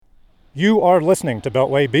You are listening to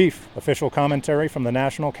Beltway Beef, official commentary from the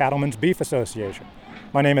National Cattlemen's Beef Association.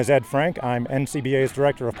 My name is Ed Frank. I'm NCBA's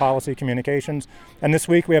Director of Policy Communications, and this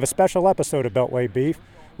week we have a special episode of Beltway Beef.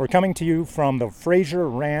 We're coming to you from the Fraser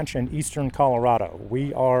Ranch in eastern Colorado.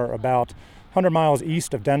 We are about 100 miles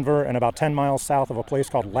east of Denver and about 10 miles south of a place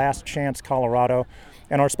called Last Chance, Colorado.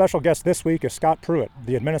 And our special guest this week is Scott Pruitt,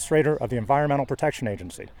 the Administrator of the Environmental Protection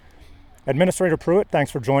Agency. Administrator Pruitt,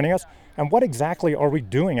 thanks for joining us. And what exactly are we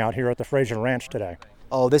doing out here at the Fraser Ranch today?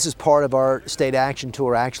 Oh, this is part of our state action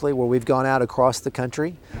tour, actually, where we've gone out across the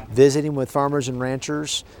country, visiting with farmers and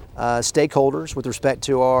ranchers, stakeholders with respect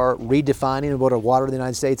to our redefining of what a water of the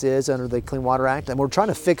United States is under the Clean Water Act. And we're trying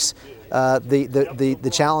to fix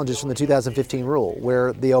the challenges from the 2015 rule,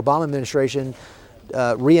 where the Obama administration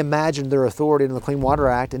reimagined their authority in the Clean Water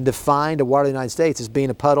Act and defined a water of the United States as being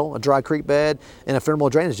a puddle, a dry creek bed, and ephemeral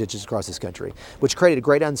drainage ditches across this country, which created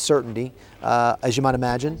great uncertainty, as you might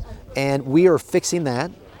imagine. And we are fixing that,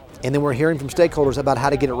 and then we're hearing from stakeholders about how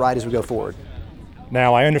to get it right as we go forward.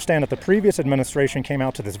 Now, I understand that the previous administration came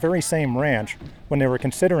out to this very same ranch when they were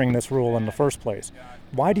considering this rule in the first place.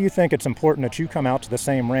 Why do you think it's important that you come out to the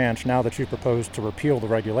same ranch now that you propose to repeal the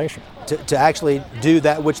regulation? To actually do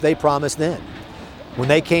that which they promised then. When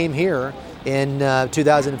they came here in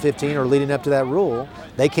 2015 or leading up to that rule,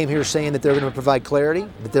 they came here saying that they were going to provide clarity,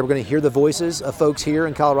 that they were going to hear the voices of folks here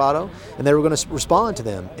in Colorado, and they were going to respond to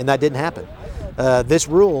them, and that didn't happen. This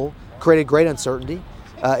rule created great uncertainty.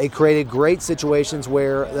 It created great situations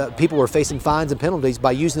where people were facing fines and penalties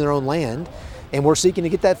by using their own land, and we're seeking to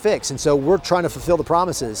get that fixed. And so we're trying to fulfill the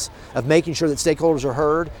promises of making sure that stakeholders are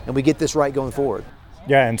heard and we get this right going forward.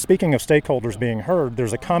 Yeah, and speaking of stakeholders being heard,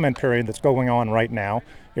 there's a comment period that's going on right now.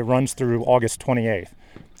 It runs through August 28th.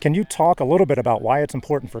 Can you talk a little bit about why it's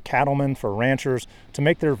important for cattlemen, for ranchers, to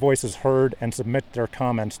make their voices heard and submit their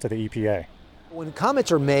comments to the EPA? When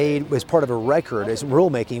comments are made as part of a record, as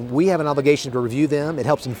rulemaking, we have an obligation to review them. It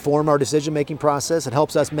helps inform our decision-making process. It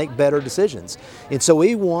helps us make better decisions. And so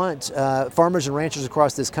we want farmers and ranchers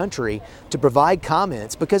across this country to provide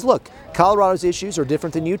comments because, look, Colorado's issues are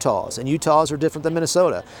different than Utah's, and Utah's are different than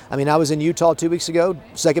Minnesota. I mean, I was in Utah 2 weeks ago,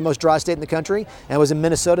 second most dry state in the country, and I was in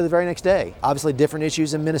Minnesota the very next day. Obviously, different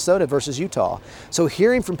issues in Minnesota versus Utah. So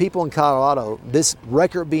hearing from people in Colorado, this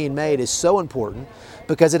record being made is so important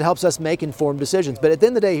because it helps us make informed decisions. But at the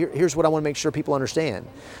end of the day, here's what I want to make sure people understand.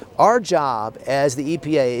 Our job as the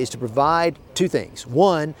EPA is to provide two things.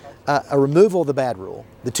 One, a removal of the bad rule,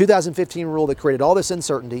 the 2015 rule that created all this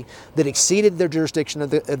uncertainty, that exceeded their jurisdiction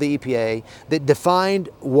of the EPA, that defined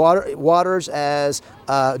waters as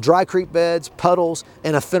dry creek beds, puddles,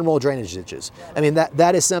 and ephemeral drainage ditches. I mean,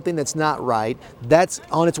 that is something that's not right. That's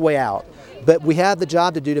on its way out. But we have the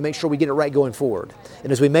job to do to make sure we get it right going forward.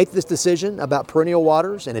 And as we make this decision about perennial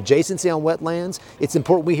waters and adjacency on wetlands, it's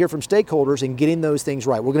important we hear from stakeholders in getting those things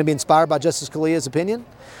right. We're going to be inspired by Justice Scalia's opinion.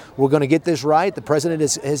 We're going to get this right. The President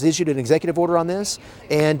has issued an executive order on this,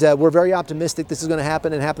 and we're very optimistic this is going to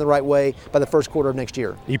happen and happen the right way by the first quarter of next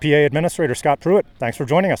year. EPA Administrator Scott Pruitt, thanks for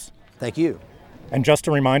joining us. Thank you. And just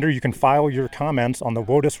a reminder, you can file your comments on the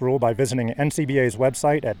WOTUS rule by visiting NCBA's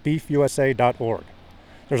website at beefusa.org.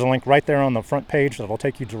 There's a link right there on the front page that will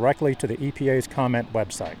take you directly to the EPA's comment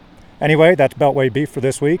website. Anyway, that's Beltway Beef for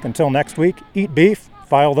this week. Until next week, eat beef,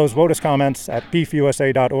 file those WOTUS comments at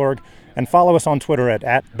beefusa.org, and follow us on Twitter at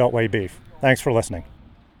 @BeltwayBeef. Thanks for listening.